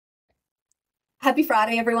Happy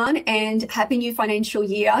Friday, everyone, and happy new financial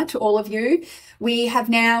year to all of you. We have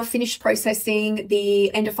now finished processing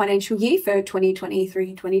the end of financial year for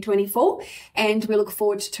 2023-2024, and we look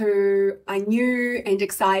forward to a new and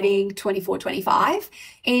exciting 24-25.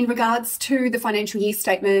 In regards to the financial year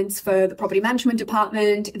statements for the property management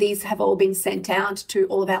department, these have all been sent out to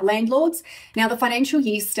all of our landlords. Now, the financial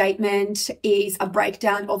year statement is a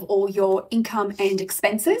breakdown of all your income and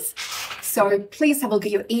expenses. So please have a look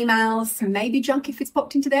at your emails, maybe junk if it's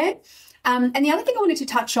popped into there. And the other thing I wanted to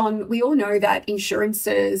touch on, we all know that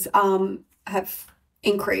insurances have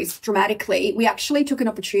increased dramatically. We actually took an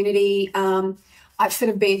opportunity. I've sort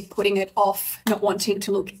of been putting it off, not wanting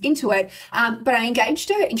to look into it, but I engaged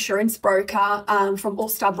an insurance broker from All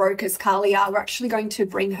Star Brokers, Kallia. We're actually going to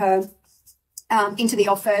bring her into the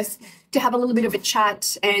office to have a little bit of a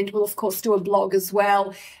chat, and we'll of course do a blog as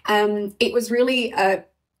well. It was really a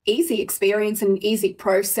easy experience and easy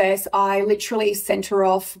process. I literally sent her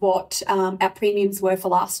off what our premiums were for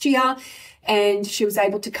last year, and she was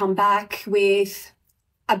able to come back with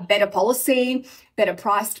a better policy, better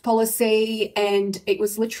priced policy, and it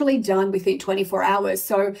was literally done within 24 hours.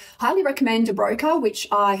 So highly recommend a broker, which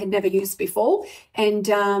I had never used before. And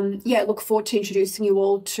yeah, look forward to introducing you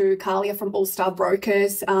all to Kallia from All Star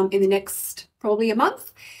Brokers in the next probably a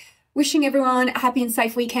month. Wishing everyone a happy and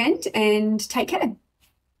safe weekend, and take care.